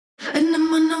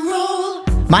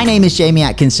My name is Jamie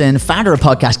Atkinson, founder of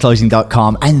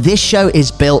PodcastClosing.com, and this show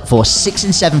is built for 6-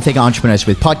 and 7-figure entrepreneurs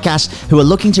with podcasts who are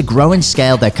looking to grow and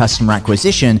scale their customer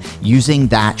acquisition using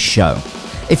that show.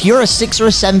 If you're a 6- or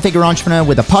 7-figure entrepreneur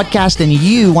with a podcast and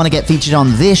you want to get featured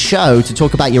on this show to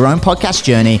talk about your own podcast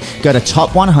journey, go to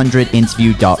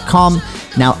top100interview.com.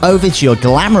 Now over to your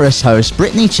glamorous host,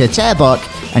 Brittany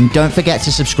Chatterbach, and don't forget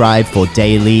to subscribe for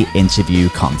daily interview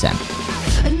content.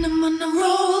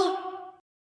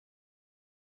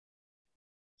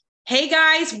 Hey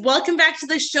guys, welcome back to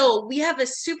the show. We have a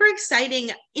super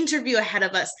exciting interview ahead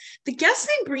of us. The guest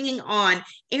I'm bringing on,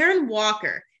 Aaron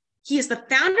Walker. He is the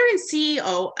founder and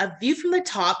CEO of View from the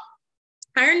Top,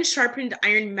 Iron Sharpened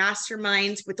Iron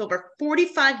Masterminds with over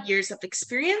 45 years of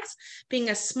experience being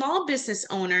a small business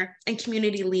owner and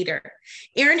community leader.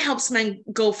 Aaron helps men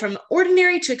go from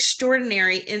ordinary to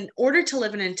extraordinary in order to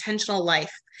live an intentional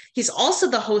life. He's also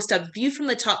the host of View from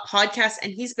the Top podcast,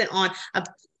 and he's been on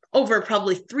over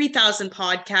probably 3,000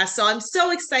 podcasts. So I'm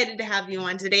so excited to have you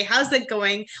on today. How's it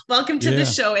going? Welcome to the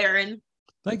show, Aaron.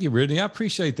 Thank you, Brittany. I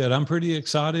appreciate that. I'm pretty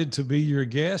excited to be your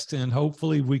guest, and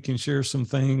hopefully we can share some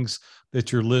things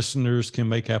that your listeners can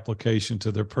make application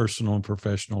to their personal and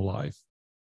professional life.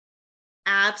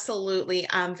 Absolutely.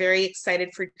 I'm very excited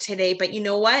for today. But you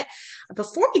know what?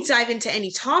 Before we dive into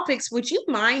any topics, would you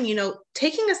mind,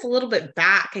 taking us a little bit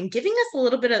back and giving us a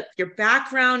little bit of your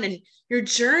background and your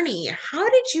journey? How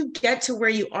did you get to where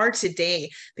you are today?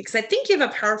 Because I think you have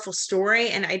a powerful story,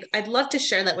 and I'd love to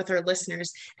share that with our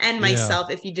listeners and myself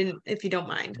if you don't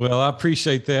mind. Well, I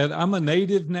appreciate that. I'm a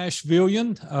native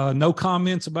Nashvilleian. No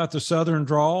comments about the Southern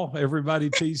drawl. Everybody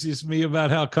teases me about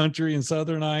how country and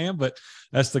Southern I am, but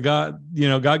that's the God,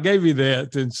 God gave me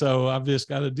that. And so I've just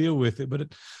got to deal with it.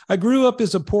 But I grew up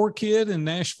as a poor kid in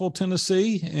Nashville,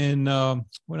 Tennessee. And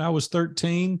when I was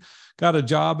 13, got a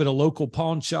job at a local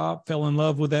pawn shop, fell in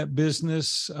love with that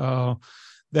business.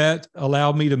 That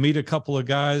allowed me to meet a couple of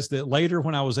guys that later,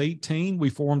 when I was 18, we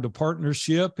formed a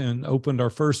partnership and opened our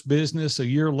first business. A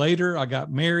year later, I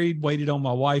got married, waited on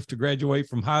my wife to graduate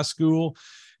from high school.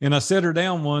 And I sat her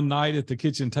down one night at the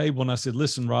kitchen table and I said,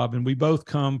 listen, Robin, we both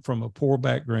come from a poor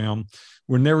background.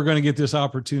 We're never going to get this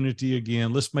opportunity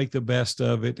again. Let's make the best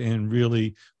of it and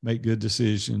really make good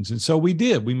decisions. And so we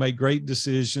did. We made great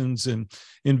decisions and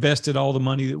invested all the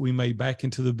money that we made back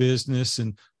into the business.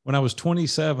 And when I was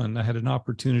 27, I had an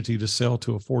opportunity to sell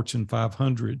to a Fortune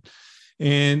 500,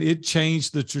 and it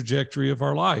changed the trajectory of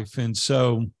our life. And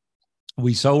so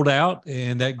we sold out,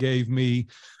 and that gave me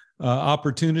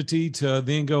opportunity to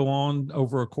then go on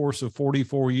over a course of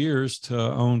 44 years to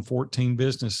own 14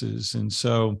 businesses. And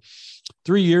so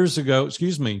 12 years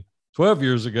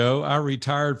ago, I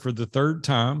retired for the third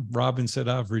time. Robin said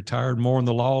I've retired more than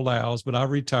the law allows, but I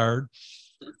retired.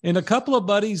 And a couple of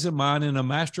buddies of mine in a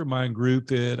mastermind group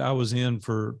that I was in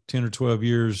for 10 or 12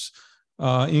 years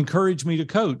encouraged me to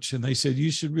coach. And they said,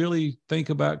 you should really think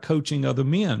about coaching other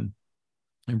men.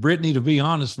 And Brittany, to be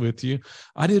honest with you,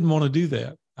 I didn't want to do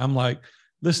that. I'm like,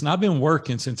 listen, I've been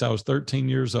working since I was 13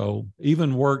 years old,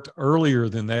 even worked earlier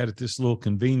than that at this little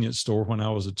convenience store when I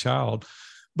was a child.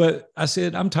 But I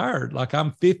said, I'm tired. Like,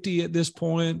 I'm 50 at this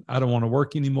point. I don't want to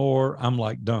work anymore. I'm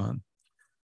like done.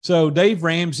 So Dave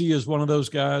Ramsey is one of those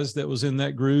guys that was in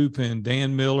that group, and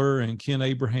Dan Miller and Ken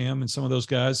Abraham and some of those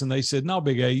guys. And they said, no,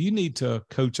 Big A, you need to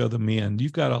coach other men.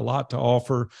 You've got a lot to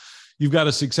offer. You've got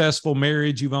a successful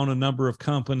marriage. You've owned a number of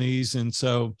companies. And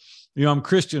so, I'm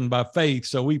Christian by faith,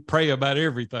 so we pray about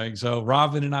everything. So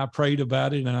Robin and I prayed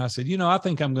about it, and I said, I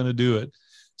think I'm going to do it.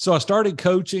 So I started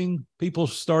coaching. People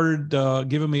started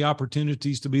giving me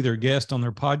opportunities to be their guest on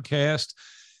their podcast.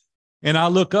 And I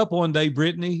look up one day,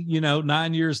 Brittany,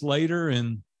 9 years later,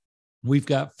 and we've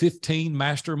got 15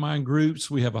 mastermind groups.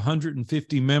 We have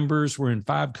 150 members. We're in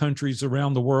 5 countries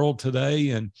around the world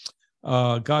today, and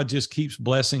God just keeps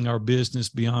blessing our business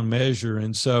beyond measure.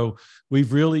 And so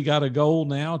we've really got a goal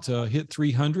now to hit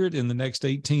 300 in the next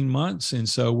 18 months. And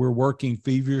so we're working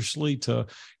feverishly to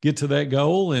get to that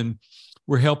goal. And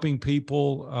we're helping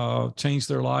people change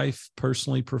their life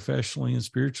personally, professionally, and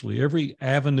spiritually. Every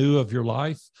avenue of your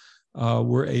life,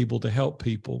 we're able to help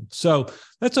people. So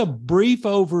that's a brief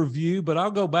overview, but I'll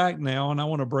go back now and I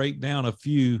want to break down a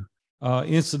few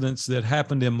incidents that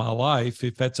happened in my life,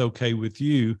 if that's okay with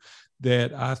you,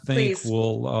 that I think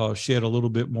will shed a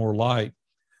little bit more light.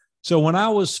 So when I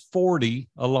was 40,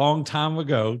 a long time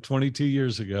ago, 22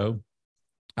 years ago,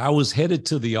 I was headed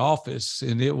to the office,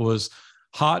 and it was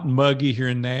hot and muggy here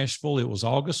in Nashville. It was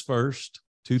August 1st,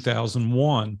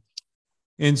 2001.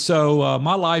 And so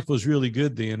my life was really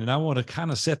good then. And I want to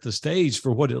kind of set the stage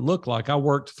for what it looked like. I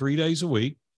worked 3 days a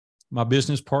week. My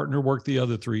business partner worked the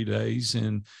other 3 days,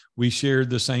 and we shared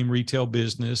the same retail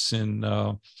business. And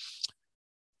I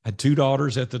had 2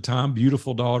 daughters at the time,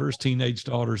 beautiful daughters, teenage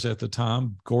daughters at the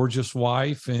time, gorgeous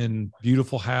wife and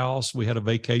beautiful house. We had a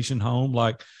vacation home.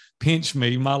 Like, pinch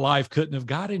me, my life couldn't have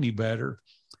got any better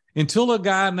until a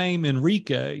guy named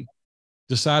Enrique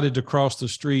decided to cross the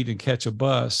street and catch a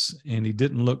bus, and he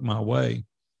didn't look my way.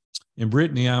 And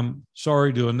Brittany, I'm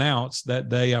sorry to announce, that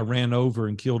day I ran over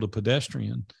and killed a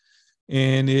pedestrian.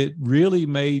 And it really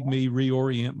made me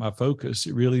reorient my focus.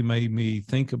 It really made me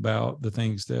think about the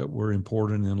things that were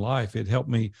important in life. It helped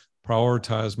me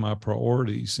prioritize my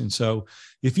priorities. And so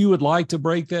if you would like to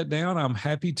break that down, I'm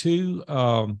happy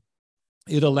to.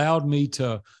 It allowed me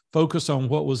to focus on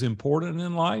what was important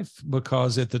in life,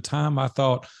 because at the time I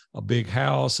thought a big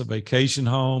house, a vacation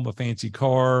home, a fancy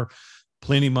car,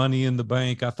 plenty of money in the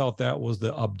bank, I thought that was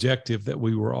the objective that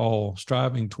we were all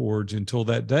striving towards until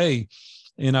that day.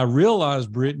 And I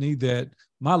realized, Brittany, that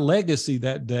my legacy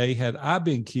that day, had I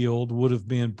been killed, would have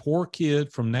been poor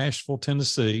kid from Nashville,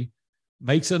 Tennessee,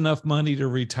 makes enough money to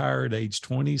retire at age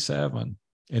 27,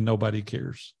 and nobody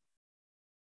cares.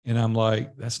 And I'm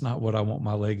like, that's not what I want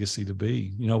my legacy to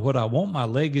be. You know, what I want my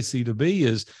legacy to be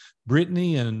is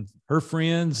Brittany and her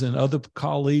friends and other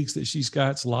colleagues that she's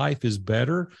got's life is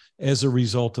better as a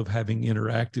result of having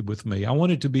interacted with me. I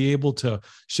wanted to be able to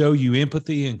show you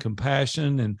empathy and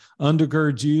compassion and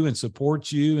undergird you and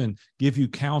support you and give you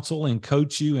counsel and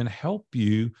coach you and help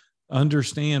you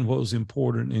understand what was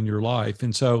important in your life.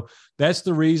 And so that's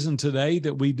the reason today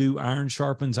that we do Iron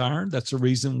Sharpens Iron. That's the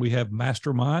reason we have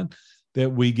Mastermind, that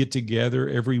we get together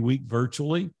every week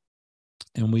virtually,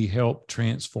 and we help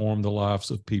transform the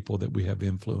lives of people that we have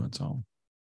influence on.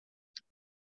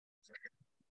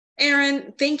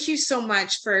 Aaron, thank you so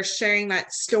much for sharing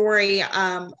that story.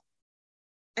 And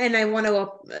I want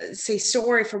to say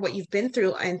sorry for what you've been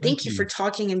through. And thank you for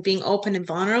talking and being open and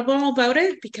vulnerable about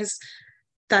it, because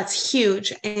that's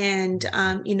huge. And,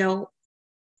 you know,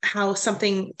 how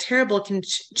something terrible can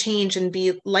change and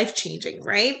be life-changing,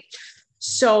 right?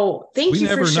 So thank you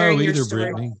for sharing your story.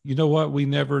 Brittany. You know what? We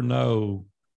never know.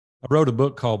 I wrote a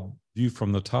book called View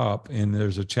from the Top, and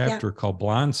there's a chapter called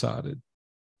Blindsided.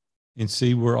 And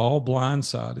see, we're all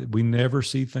blindsided. We never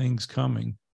see things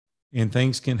coming, and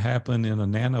things can happen in a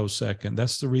nanosecond.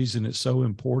 That's the reason it's so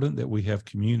important that we have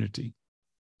community,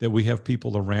 that we have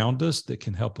people around us that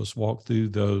can help us walk through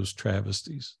those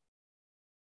travesties.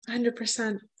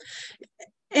 100%.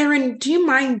 Aaron, do you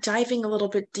mind diving a little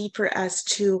bit deeper as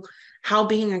to how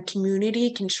being a community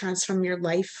can transform your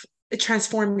life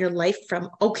from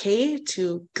okay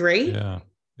to great? Yeah,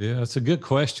 it's a good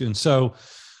question. So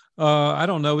I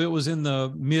don't know, it was in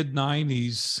the mid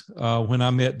 90s when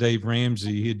I met Dave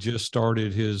Ramsey. He had just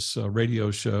started his radio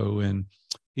show, and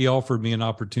he offered me an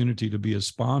opportunity to be a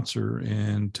sponsor,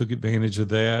 and took advantage of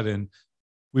that. And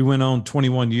we went on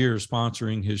 21 years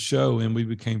sponsoring his show, and we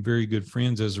became very good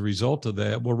friends as a result of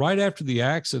that. Well, right after the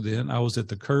accident, I was at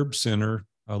the Curb Center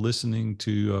listening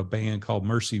to a band called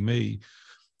Mercy Me.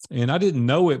 And I didn't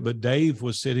know it, but Dave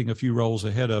was sitting a few rows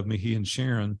ahead of me, he and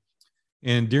Sharon.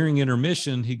 And during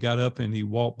intermission, he got up and he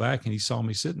walked back and he saw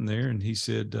me sitting there, and he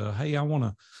said, hey, I want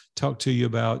to talk to you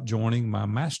about joining my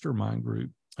mastermind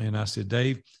group. And I said,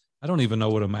 Dave, I don't even know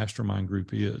what a mastermind group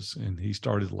is. And he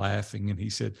started laughing, and he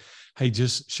said, hey,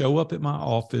 just show up at my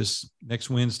office next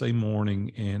Wednesday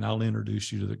morning, and I'll introduce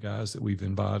you to the guys that we've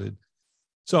invited.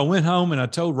 So I went home and I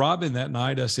told Robin that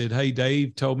night, I said, hey,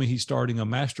 Dave told me he's starting a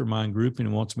mastermind group and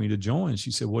he wants me to join.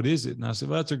 She said, what is it? And I said,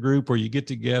 well, it's a group where you get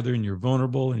together and you're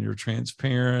vulnerable and you're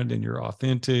transparent and you're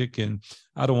authentic, and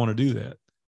I don't want to do that.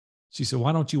 She said,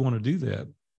 why don't you want to do that?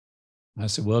 I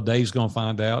said, well, Dave's going to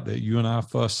find out that you and I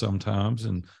fuss sometimes,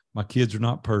 and my kids are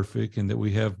not perfect, and that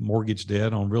we have mortgage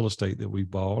debt on real estate that we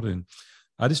bought. And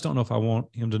I just don't know if I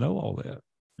want him to know all that.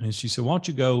 And she said, why don't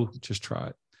you go just try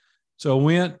it? So I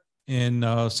went, and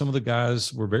some of the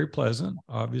guys were very pleasant,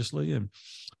 obviously. And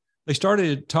they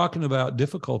started talking about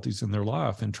difficulties in their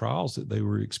life and trials that they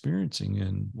were experiencing.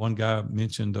 And one guy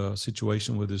mentioned a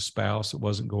situation with his spouse that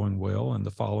wasn't going well. And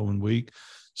the following week,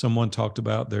 someone talked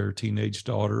about their teenage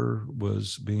daughter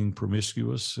was being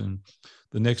promiscuous. And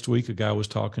the next week, a guy was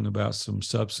talking about some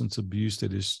substance abuse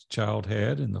that his child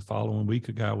had. And the following week,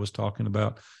 a guy was talking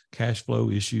about cash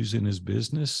flow issues in his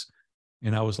business.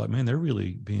 And I was like, man, they're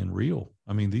really being real.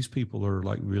 I mean, these people are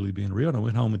like really being real. And I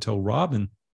went home and told Robin,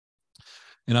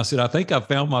 and I said, I think I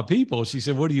found my people. She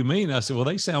said, what do you mean? I said, well,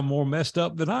 they sound more messed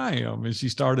up than I am. And she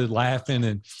started laughing.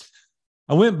 And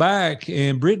I went back,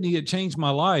 and Brittany, it changed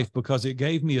my life because it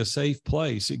gave me a safe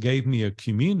place. It gave me a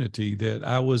community that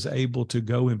I was able to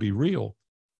go and be real.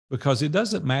 because it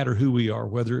doesn't matter who we are,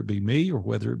 whether it be me or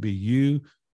whether it be you.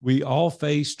 We all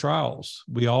face trials.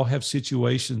 We all have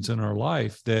situations in our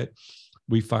life that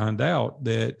we find out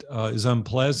that is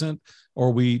unpleasant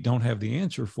or we don't have the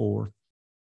answer for.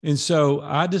 And so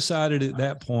I decided at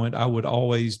that point I would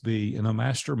always be in a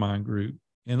mastermind group.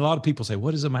 And a lot of people say,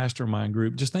 what is a mastermind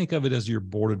group? Just think of it as your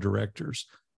board of directors.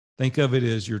 Think of it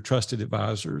as your trusted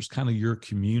advisors, kind of your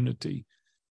community.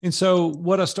 And so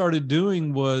what I started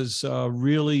doing was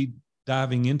really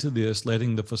diving into this,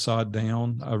 letting the facade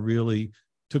down. I really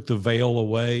took the veil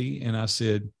away and I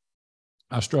said,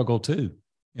 I struggle too.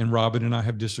 And Robin and I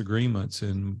have disagreements,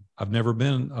 and I've never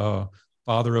been a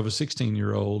father of a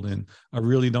 16-year-old, and I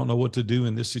really don't know what to do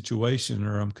in this situation,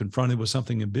 or I'm confronted with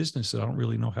something in business that I don't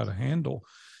really know how to handle.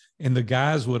 And the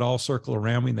guys would all circle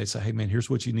around me and they'd say, hey man, here's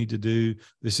what you need to do.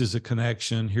 This is a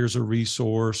connection. Here's a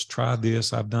resource. Try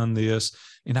this. I've done this.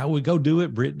 And I would go do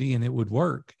it, Brittany, and it would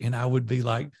work. And I would be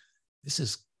like, this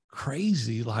is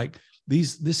crazy. Like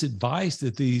this advice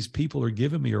that these people are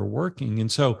giving me are working.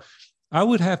 And so I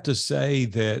would have to say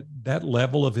that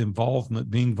level of involvement,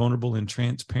 being vulnerable and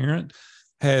transparent,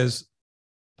 has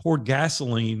poured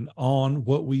gasoline on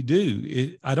what we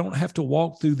do. I don't have to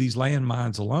walk through these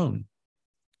landmines alone.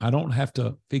 I don't have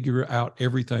to figure out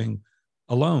everything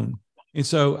alone. And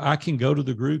so I can go to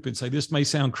the group and say, this may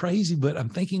sound crazy, but I'm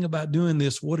thinking about doing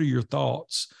this. What are your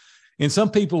thoughts? And some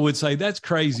people would say, that's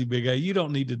crazy, Big A. You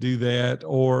don't need to do that.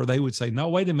 Or they would say, no,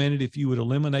 wait a minute. If you would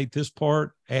eliminate this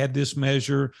part, add this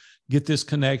measure, get this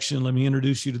connection, let me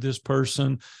introduce you to this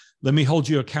person, let me hold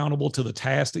you accountable to the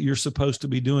task that you're supposed to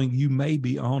be doing, you may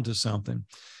be onto something.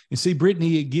 And see,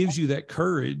 Brittany, it gives you that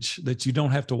courage that you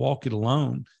don't have to walk it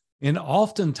alone. And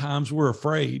oftentimes we're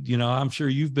afraid. You know, I'm sure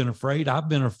you've been afraid. I've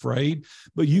been afraid,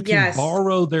 but you can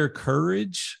borrow their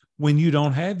courage when you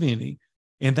don't have any.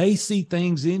 And they see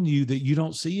things in you that you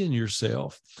don't see in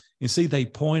yourself. And see, they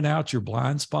point out your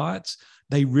blind spots.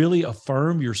 They really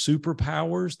affirm your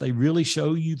superpowers. They really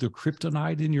show you the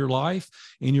kryptonite in your life.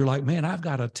 And you're like, man, I've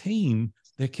got a team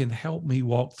that can help me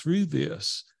walk through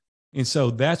this. And so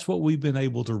that's what we've been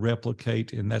able to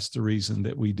replicate. And that's the reason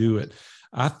that we do it.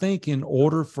 I think in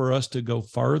order for us to go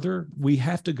further, we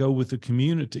have to go with the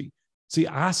community. See,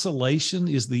 isolation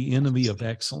is the enemy of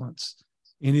excellence.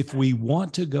 And if we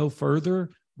want to go further,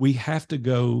 we have to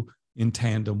go in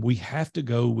tandem. We have to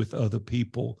go with other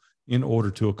people in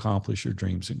order to accomplish your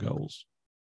dreams and goals.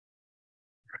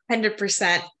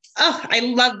 100%. Oh, I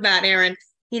love that, Aaron.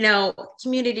 You know,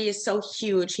 community is so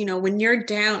huge. You know, when you're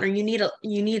down or you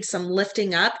need some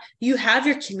lifting up, you have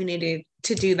your community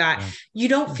to do that. Yeah. You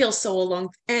don't feel so alone.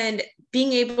 And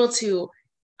being able to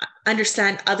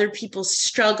understand other people's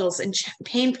struggles and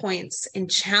pain points and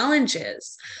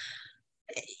challenges,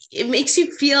 it makes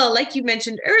you feel, like you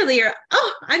mentioned earlier,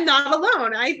 oh, I'm not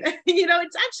alone.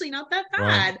 It's actually not that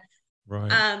bad.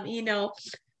 Right. You know,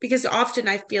 because often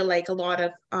I feel like a lot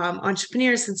of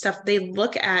entrepreneurs and stuff, they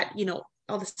look at, you know,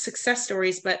 all the success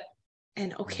stories, that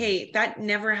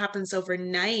never happens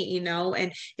overnight, you know.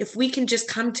 And if we can just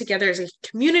come together as a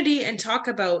community and talk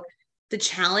about the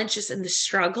challenges and the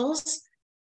struggles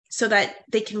so that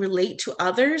they can relate to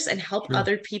others and help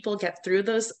other people get through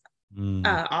those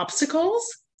obstacles,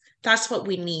 that's what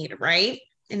we need, right?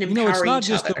 And empowering it's not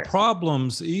just other. The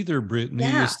problems either, Brittany.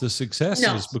 Yeah. It's the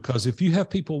successes. Because if you have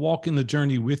people walking the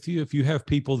journey with you, if you have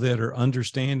people that are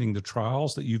understanding the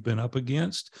trials that you've been up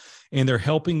against, and they're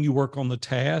helping you work on the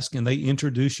task, and they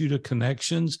introduce you to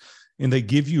connections, and they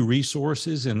give you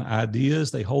resources and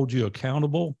ideas, they hold you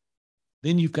accountable,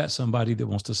 then you've got somebody that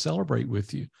wants to celebrate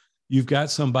with you. You've got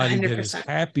somebody 100%. That is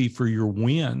happy for your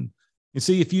win. And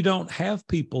see, if you don't have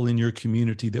people in your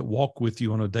community that walk with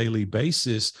you on a daily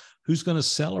basis, who's going to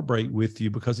celebrate with you?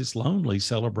 Because it's lonely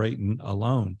celebrating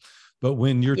alone. But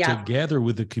when you're together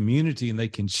with the community and they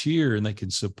can cheer and they can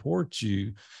support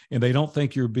you, and they don't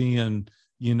think you're being,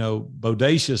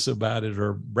 bodacious about it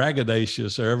or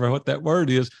braggadocious or ever what that word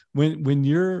is, when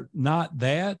you're not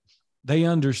that, they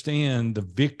understand the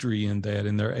victory in that,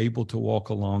 and they're able to walk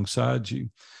alongside you.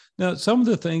 Now, some of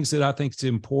the things that I think is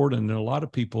important, and a lot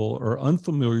of people are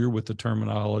unfamiliar with the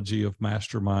terminology of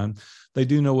mastermind. They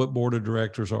do know what board of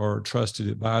directors are, trusted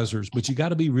advisors, but you got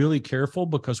to be really careful,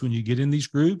 because when you get in these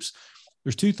groups,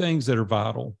 there's two things that are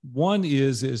vital. One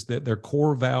is that their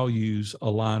core values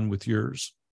align with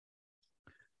yours.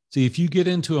 See, if you get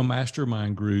into a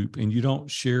mastermind group and you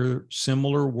don't share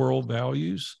similar world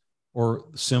values or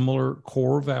similar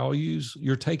core values,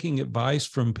 you're taking advice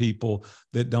from people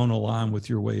that don't align with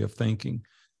your way of thinking.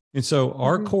 And so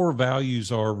our core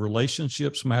values are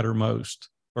relationships matter most,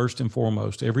 first and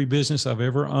foremost. Every business I've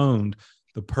ever owned,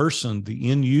 the person,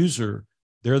 the end user,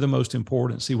 They're the most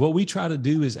important. See, what we try to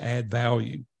do is add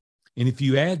value. And if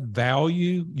you add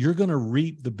value, you're going to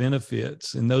reap the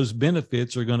benefits. And those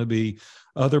benefits are going to be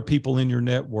other people in your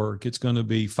network. It's going to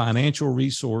be financial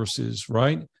resources,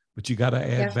 right? But you got to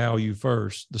add value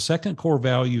first. The second core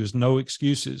value is no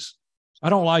excuses. I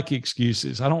don't like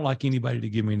excuses. I don't like anybody to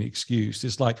give me an excuse.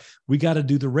 It's like, we got to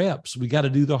do the reps. We got to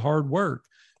do the hard work.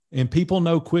 And people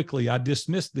know quickly, I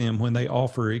dismiss them when they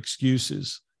offer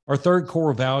excuses. Our third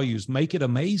core value is make it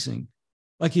amazing.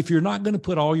 Like, if you're not going to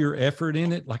put all your effort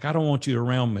in it, like, I don't want you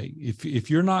around me.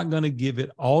 If you're not going to give it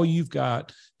all you've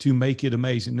got to make it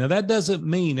amazing. Now, that doesn't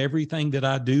mean everything that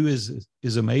I do is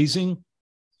amazing,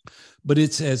 but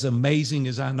it's as amazing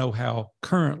as I know how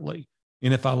currently.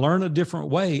 And if I learn a different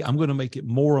way, I'm going to make it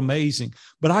more amazing.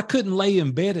 But I couldn't lay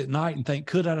in bed at night and think,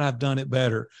 could I have done it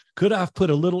better? Could I have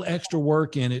put a little extra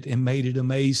work in it and made it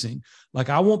amazing? Like,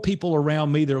 I want people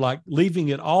around me, they're like leaving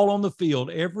it all on the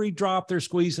field. Every drop they're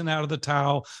squeezing out of the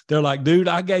towel, they're like, dude,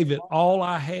 I gave it all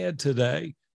I had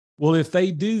today. Well, if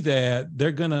they do that,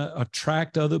 they're going to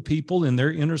attract other people in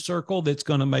their inner circle that's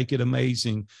going to make it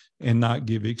amazing and not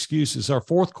give excuses. Our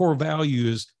fourth core value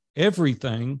is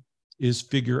everything is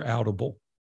figure outable.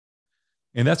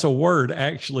 And that's a word,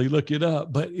 actually, look it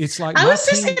up. But it's like, I was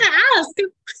just going to ask.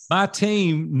 My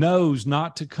team knows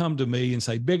not to come to me and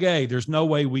say, Big A, there's no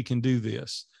way we can do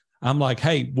this. I'm like,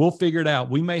 hey, we'll figure it out.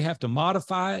 We may have to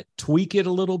modify it, tweak it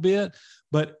a little bit,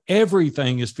 but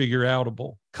everything is figure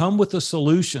outable. Come with a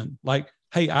solution. Like,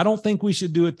 hey, I don't think we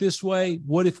should do it this way.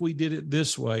 What if we did it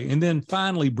this way? And then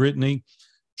finally, Brittany,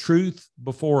 truth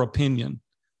before opinion.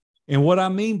 And what I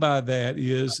mean by that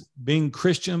is, being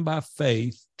Christian by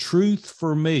faith, truth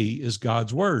for me is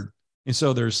God's word. And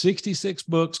so there's 66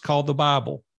 books called the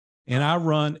Bible, and I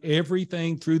run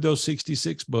everything through those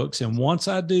 66 books. And once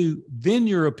I do, then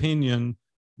your opinion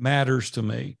matters to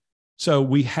me. So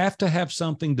we have to have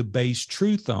something to base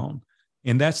truth on.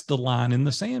 And that's the line in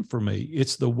the sand for me.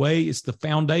 It's the way, it's the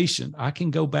foundation. I can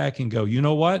go back and go, you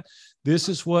know what? This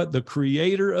is what the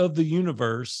creator of the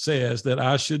universe says that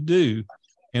I should do.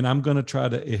 And I'm going to try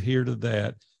to adhere to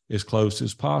that as close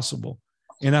as possible.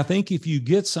 And I think if you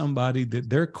get somebody that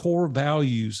their core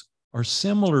values are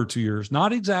similar to yours,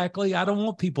 not exactly, I don't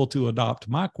want people to adopt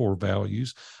my core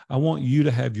values. I want you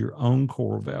to have your own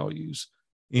core values.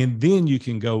 And then you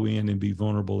can go in and be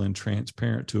vulnerable and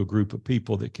transparent to a group of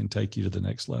people that can take you to the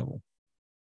next level.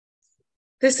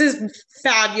 This is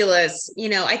fabulous.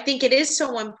 I think it is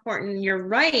so important. You're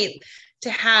right, to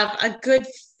have a good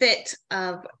fit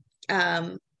of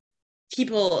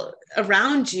people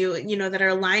around you, that are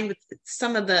aligned with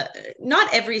some of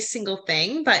not every single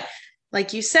thing, but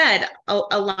like you said,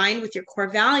 aligned with your core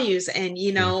values. And,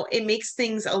 it makes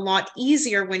things a lot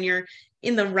easier when you're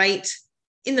in the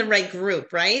right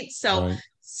group, right? So right.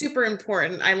 Super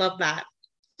important. I love that.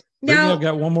 Now, I've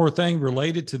got one more thing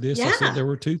related to this. Yeah. I said there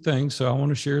were two things, so I want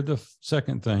to share the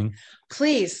second thing.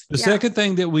 Please. The second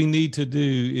thing that we need to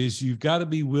do is you've got to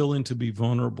be willing to be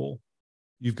vulnerable.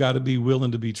 You've got to be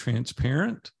willing to be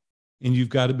transparent, and you've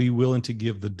got to be willing to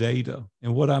give the data.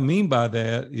 And what I mean by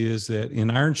that is that in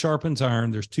Iron Sharpens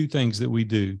Iron, there's two things that we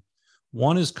do.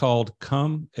 One is called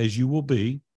Come As You Will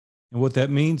Be. And what that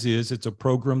means is it's a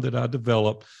program that I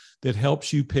developed that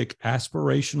helps you pick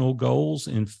aspirational goals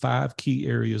in 5 key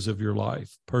areas of your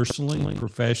life: personally,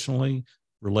 professionally,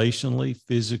 relationally,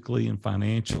 physically, and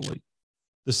financially.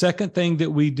 The second thing that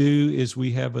we do is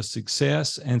we have a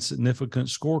success and significant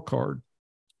scorecard.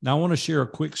 Now, I want to share a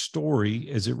quick story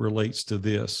as it relates to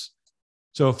this.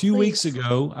 So a few weeks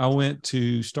ago, I went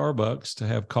to Starbucks to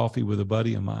have coffee with a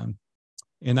buddy of mine.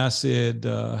 And I said,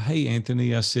 hey,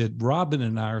 Anthony, I said, Robin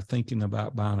and I are thinking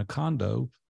about buying a condo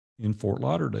in Fort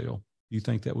Lauderdale. Do you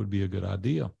think that would be a good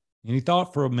idea? And he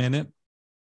thought for a minute.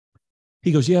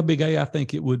 He goes, yeah, Big A, I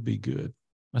think it would be good.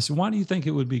 I said, why do you think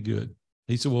it would be good?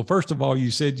 He said, well, first of all,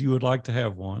 you said you would like to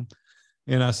have one.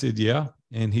 And I said, yeah.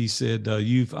 And he said,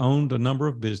 you've owned a number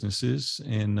of businesses,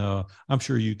 and I'm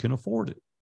sure you can afford it.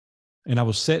 And I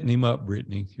was setting him up,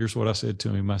 Brittany. Here's what I said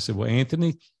to him. I said, well,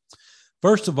 Anthony,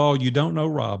 first of all, you don't know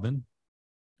Robin,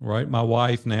 right? My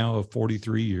wife now of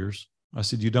 43 years. I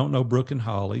said, you don't know Brooke and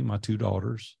Holly, my 2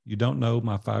 daughters. You don't know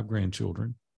my 5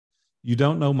 grandchildren. You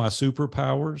don't know my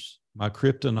superpowers, my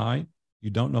kryptonite.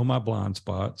 You don't know my blind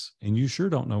spots. And you sure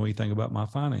don't know anything about my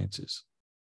finances.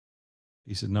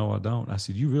 He said, no, I don't. I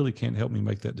said, you really can't help me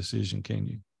make that decision, can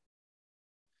you?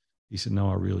 He said, no,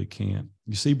 I really can't.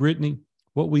 You see, Brittany,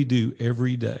 what we do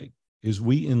every day is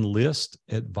we enlist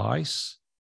advice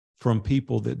from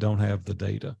people that don't have the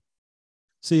data.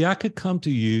 See, I could come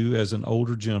to you as an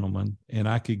older gentleman and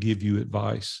I could give you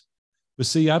advice. But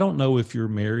see, I don't know if you're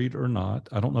married or not.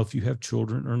 I don't know if you have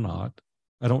children or not.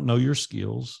 I don't know your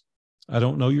skills. I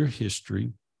don't know your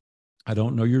history. I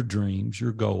don't know your dreams,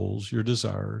 your goals, your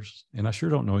desires, and I sure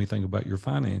don't know anything about your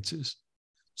finances.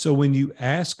 So when you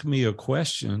ask me a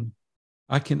question,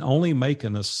 I can only make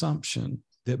an assumption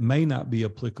that may not be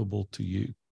applicable to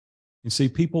you. And see,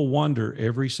 people wonder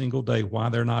every single day why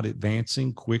they're not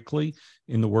advancing quickly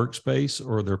in the workspace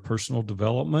or their personal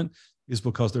development is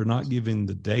because they're not giving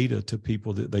the data to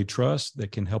people that they trust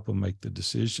that can help them make the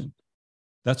decision.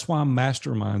 That's why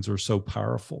masterminds are so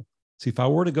powerful. See, if I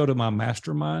were to go to my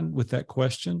mastermind with that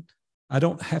question, I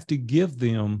don't have to give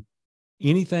them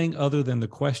anything other than the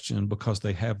question because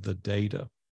they have the data.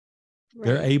 Right.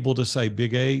 They're able to say,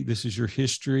 Big A, this is your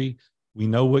history. We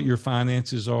know what your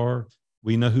finances are.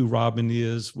 We know who Robin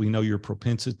is. We know your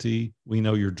propensity. We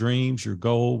know your dreams, your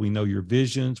goal. We know your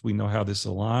visions. We know how this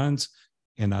aligns.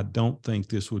 And I don't think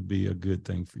this would be a good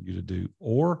thing for you to do.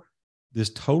 Or this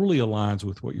totally aligns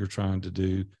with what you're trying to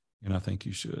do, and I think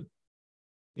you should.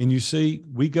 And you see,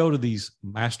 we go to these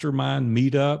mastermind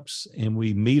meetups and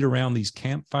we meet around these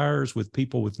campfires with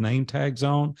people with name tags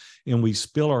on, and we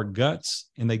spill our guts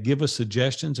and they give us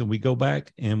suggestions, and we go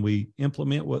back and we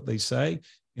implement what they say,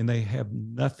 and they have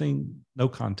nothing, no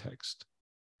context.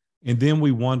 And then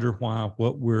we wonder why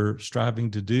what we're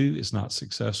striving to do is not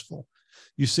successful.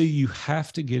 You see, you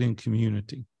have to get in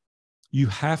community. You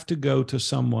have to go to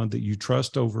someone that you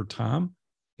trust over time,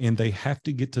 and they have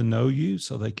to get to know you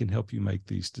so they can help you make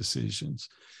these decisions.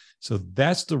 So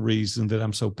that's the reason that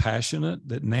I'm so passionate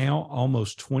that now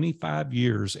almost 25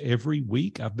 years, every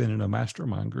week I've been in a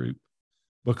mastermind group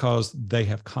because they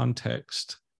have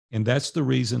context. And that's the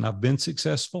reason I've been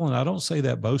successful. And I don't say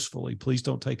that boastfully. Please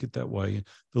don't take it that way.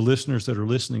 The listeners that are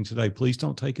listening today, please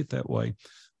don't take it that way.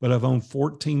 But I've owned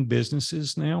 14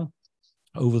 businesses now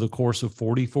over the course of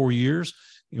 44 years.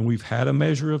 And we've had a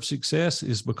measure of success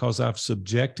is because I've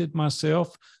subjected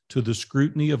myself to the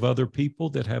scrutiny of other people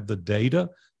that have the data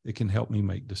that can help me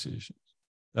make decisions.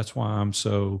 That's why I'm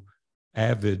so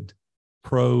avid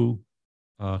pro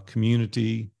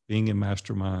community, being in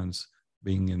masterminds,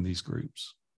 being in these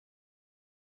groups.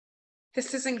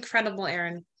 This is incredible,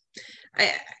 Aaron.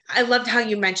 I loved how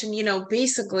you mentioned,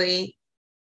 basically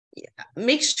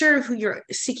make sure who you're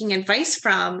seeking advice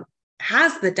from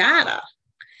has the data,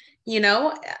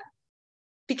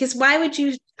 because why would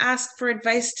you ask for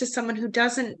advice to someone who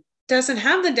doesn't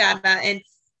have the data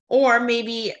or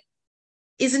maybe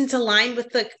isn't aligned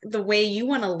with the way you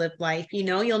want to live life?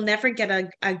 You'll never get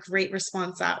a great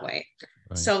response that way.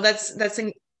 Right. So that's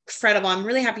incredible. I'm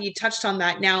really happy you touched on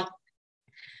that. Now,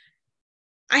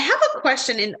 I have a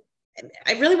question, and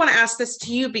I really want to ask this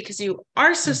to you because you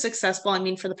are so successful. I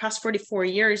mean, for the past 44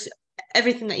 years,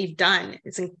 everything that you've done,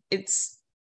 it's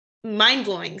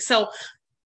mind-blowing. So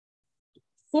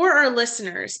for our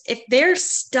listeners, if they're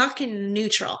stuck in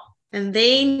neutral and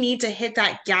they need to hit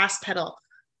that gas pedal,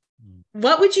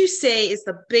 what would you say is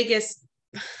the biggest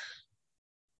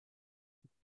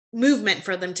movement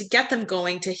for them to get them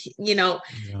going to,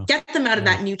 get them out of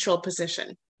that neutral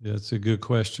position? Yeah, it's a good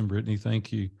question, Brittany.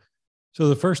 Thank you. So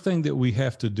the first thing that we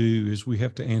have to do is we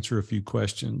have to answer a few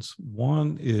questions.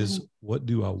 One is, what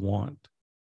do I want?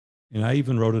 And I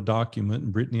even wrote a document,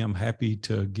 and Brittany, I'm happy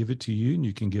to give it to you, and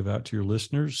you can give out to your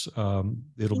listeners.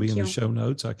 It'll be in the show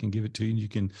notes. I can give it to you,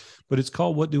 and but it's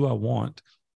called What Do I Want?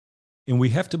 And we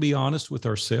have to be honest with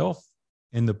ourselves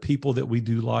and the people that we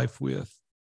do life with.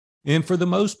 And for the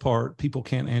most part, people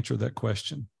can't answer that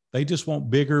question. They just want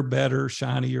bigger, better,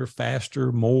 shinier,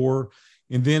 faster, more.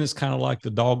 And then it's kind of like the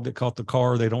dog that caught the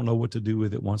car. They don't know what to do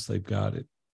with it once they've got it.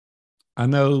 I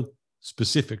know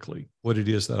specifically what it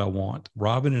is that I want.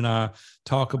 Robin and I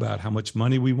talk about how much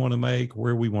money we want to make,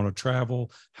 where we want to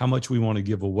travel, how much we want to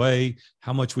give away,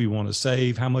 how much we want to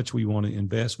save, how much we want to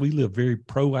invest. We live very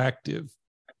proactive,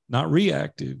 not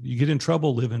reactive. You get in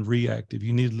trouble living reactive.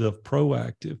 You need to live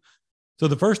proactive. So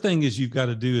the first thing is you've got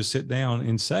to do is sit down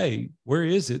and say, where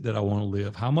is it that I want to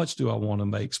live? How much do I want to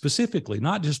make specifically,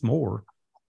 not just more?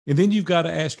 And then you've got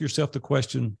to ask yourself the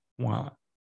question, why?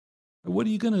 What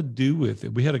are you going to do with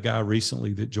it? We had a guy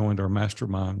recently that joined our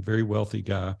mastermind, very wealthy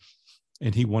guy,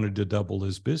 and he wanted to double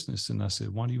his business. And I said,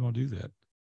 why do you want to do that?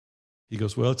 He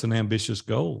goes, well, it's an ambitious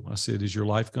goal. I said, is your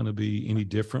life going to be any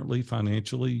differently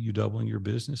financially, you doubling your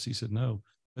business? He said, no.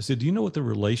 I said, do you know what the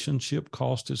relationship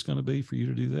cost is going to be for you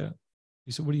to do that?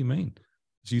 He said, what do you mean?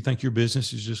 So you think your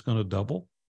business is just going to double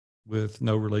with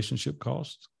no relationship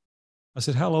costs? I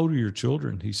said, how old are your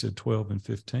children? He said, 12 and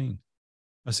 15.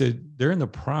 I said, they're in the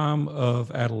prime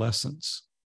of adolescence.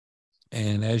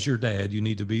 And as your dad, you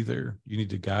need to be there. You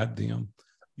need to guide them.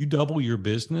 You double your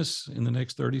business in the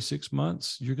next 36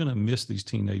 months, you're going to miss these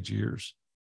teenage years.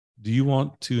 Do you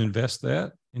want to invest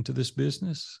that into this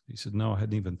business? He said, no, I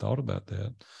hadn't even thought about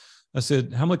that. I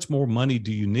said, how much more money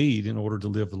do you need in order to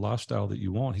live the lifestyle that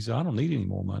you want? He said, I don't need any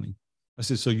more money. I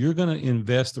said, so you're going to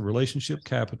invest the relationship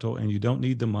capital and you don't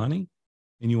need the money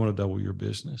and you want to double your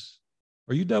business.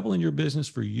 Are you doubling your business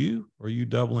for you, or are you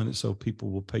doubling it so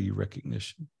people will pay you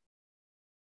recognition?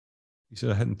 He said,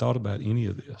 I hadn't thought about any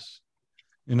of this.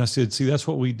 And I said, see, that's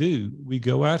what we do. We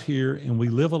go out here and we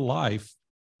live a life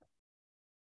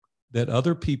that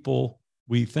other people,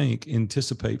 we think,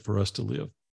 anticipate for us to live.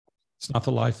 It's not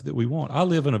the life that we want. I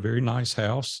live in a very nice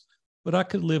house, but I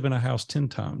could live in a house 10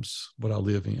 times what I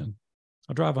live in.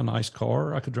 I drive a nice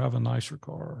car. I could drive a nicer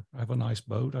car. I have a nice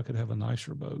boat. I could have a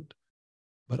nicer boat.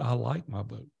 But I like my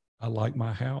boat. I like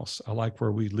my house. I like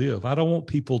where we live. I don't want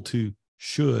people to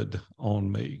should on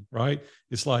me, right?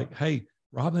 It's like, hey,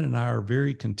 Robin and I are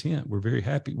very content. We're very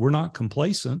happy. We're not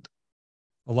complacent.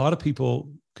 A lot of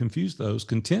people confuse those.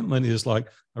 Contentment is like,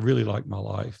 I really like my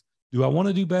life. Do I want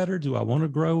to do better? Do I want to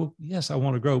grow? Yes, I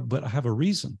want to grow, but I have a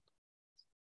reason.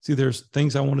 See, there's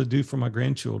things I want to do for my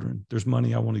grandchildren. There's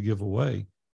money I want to give away.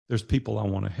 There's people I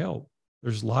want to help.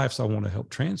 There's lives I want to help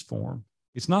transform.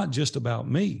 It's not just about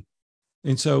me.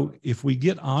 And so if we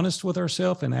get honest with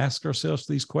ourselves and ask ourselves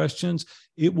these questions,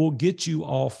 it will get you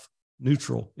off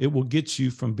neutral. It will get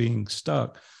you from being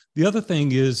stuck. The other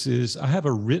thing is I have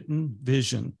a written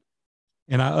vision,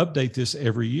 and I update this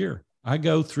every year. I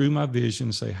go through my vision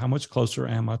and say, how much closer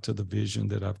am I to the vision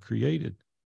that I've created?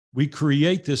 We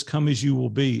create this come as you will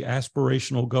be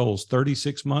aspirational goals.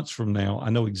 36 months from now, I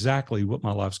know exactly what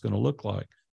my life's going to look like.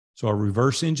 So I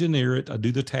reverse engineer it. I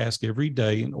do the task every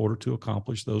day in order to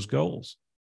accomplish those goals.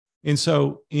 And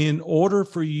so in order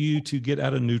for you to get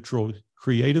out of neutral,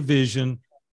 create a vision,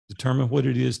 determine what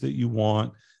it is that you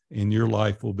want, and your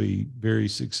life will be very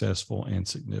successful and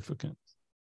significant.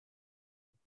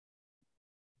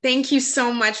 Thank you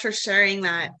so much for sharing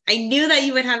that. I knew that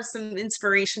you would have some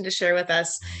inspiration to share with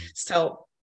us. So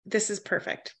this is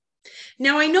perfect.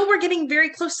 Now, I know we're getting very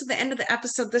close to the end of the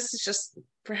episode. This is just,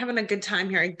 we're having a good time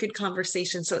here, a good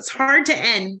conversation. So it's hard to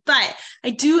end, but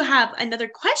I do have another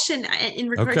question in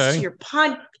regards to your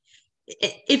pod.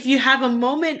 If you have a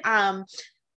moment,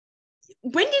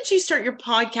 when did you start your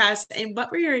podcast and what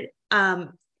were your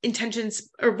intentions,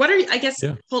 or what are you, I guess,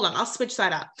 hold on, I'll switch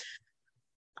that up.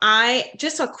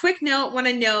 Just a quick note, want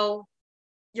to know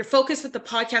your focus with the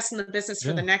podcast and the business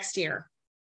for the next year.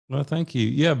 Well, thank you.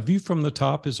 Yeah, View from the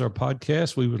Top is our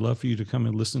podcast. We would love for you to come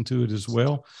and listen to it as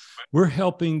well. We're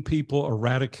helping people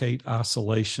eradicate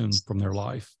isolation from their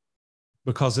life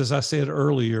because, as I said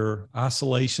earlier,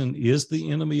 isolation is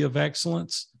the enemy of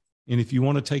excellence. And if you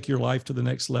want to take your life to the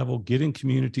next level, get in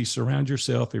community, surround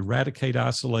yourself, eradicate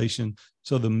isolation.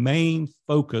 So the main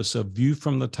focus of View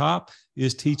from the Top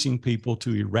is teaching people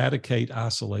to eradicate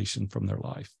isolation from their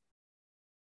life.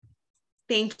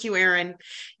 Thank you, Aaron.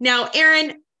 Now,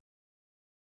 Aaron,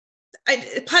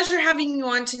 a pleasure having you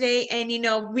on today. And,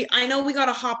 I know we got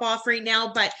to hop off right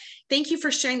now, but thank you for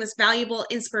sharing this valuable,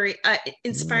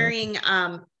 inspiring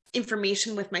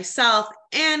information with myself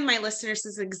and my listeners.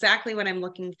 This is exactly what I'm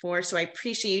looking for. So I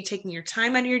appreciate you taking your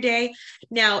time out of your day.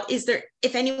 Now,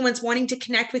 if anyone's wanting to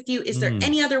connect with you, is there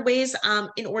any other ways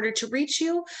in order to reach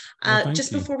you?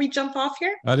 Before we jump off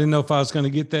here? I didn't know if I was going to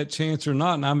get that chance or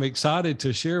not. And I'm excited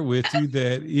to share with you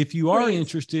that if you are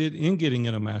interested in getting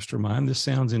in a mastermind, this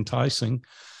sounds enticing,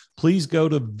 please go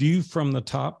to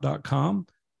viewfromthetop.com.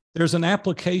 There's an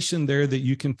application there that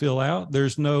you can fill out.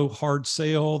 There's no hard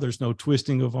sell. There's no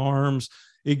twisting of arms.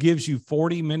 It gives you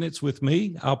 40 minutes with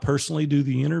me. I'll personally do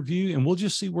the interview, and we'll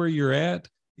just see where you're at.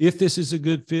 If this is a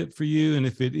good fit for you, and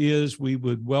if it is, we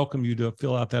would welcome you to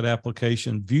fill out that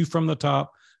application,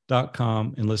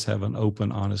 viewfromthetop.com, and let's have an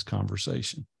open, honest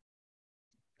conversation.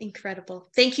 Incredible.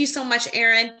 Thank you so much,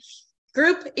 Aaron.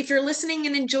 Group, if you're listening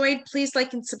and enjoyed, please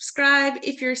like and subscribe.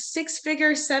 If you're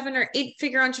 6-figure, 7 or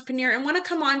 8-figure entrepreneur and want to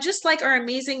come on, just like our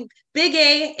amazing Big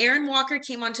A, Aaron Walker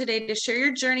came on today to share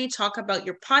your journey, talk about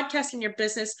your podcast and your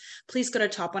business, please go to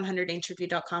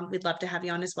top100interview.com. We'd love to have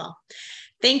you on as well.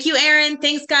 Thank you, Aaron.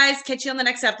 Thanks, guys. Catch you on the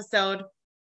next episode.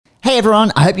 Hey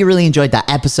everyone, I hope you really enjoyed that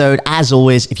episode. As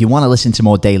always, if you want to listen to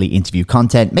more daily interview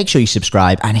content, make sure you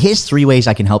subscribe. And here's 3 ways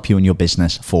I can help you in your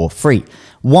business for free.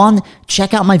 1,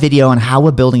 check out my video on how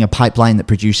we're building a pipeline that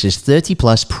produces 30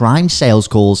 plus prime sales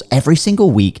calls every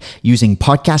single week using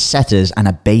podcast setters and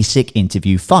a basic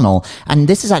interview funnel. And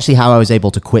this is actually how I was able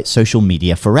to quit social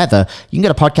media forever. You can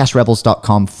go to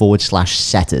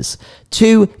podcastrebels.com/setters.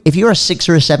 2, if you're a 6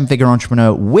 or a 7-figure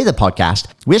entrepreneur with a podcast,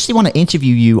 we actually want to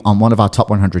interview you on one of our top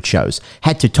 100 shows.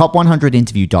 Head to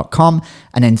top100interview.com.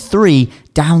 And then 3,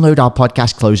 download our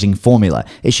podcast closing formula.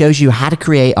 It shows you how to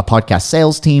create a podcast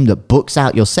sales team that books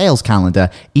out your sales calendar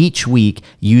each week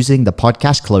using the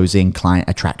podcast closing client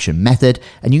attraction method.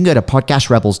 And you can go to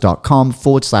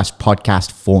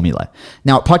podcastrebels.com/podcast formula.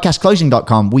 Now at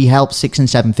podcastclosing.com, we help 6 and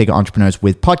 7 figure entrepreneurs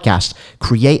with podcasts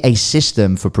create a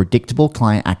system for predictable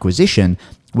client acquisition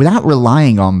without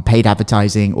relying on paid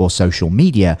advertising or social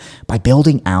media by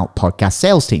building out podcast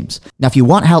sales teams. Now, if you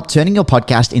want help turning your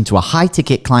podcast into a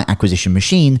high-ticket client acquisition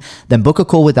machine, then book a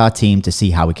call with our team to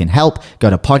see how we can help. Go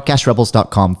to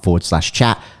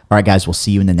podcastrebels.com/chat. All right, guys, we'll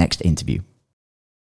see you in the next interview.